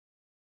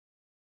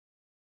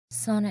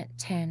Sonnet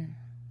 10.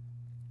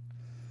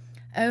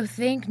 Oh,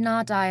 think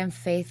not I am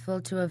faithful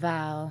to a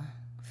vow.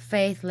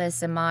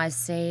 Faithless am I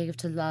save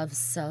to love's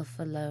self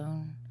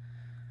alone.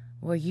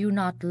 Were you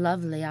not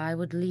lovely, I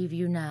would leave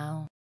you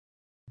now.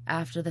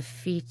 After the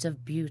feet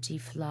of beauty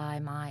fly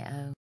my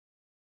own.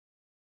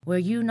 Were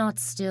you not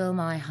still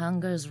my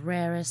hunger's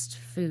rarest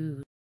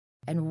food,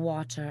 and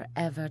water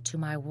ever to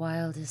my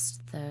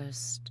wildest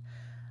thirst,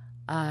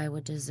 I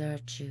would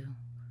desert you,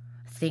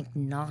 think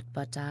not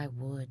but I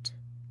would,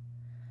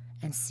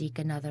 and seek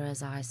another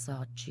as I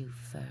sought you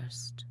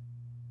first.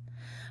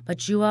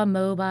 But you are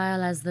mobile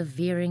as the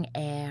veering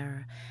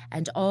air,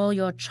 and all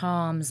your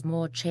charms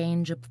more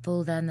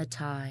changeful than the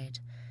tide.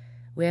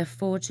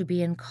 Wherefore to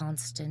be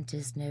inconstant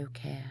is no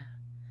care.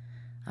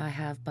 I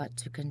have but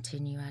to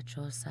continue at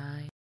your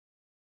side.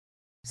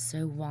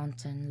 So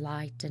wanton,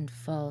 light, and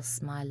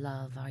false, my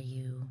love, are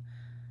you.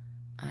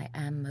 I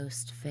am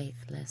most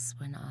faithless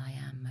when I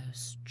am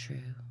most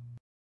true.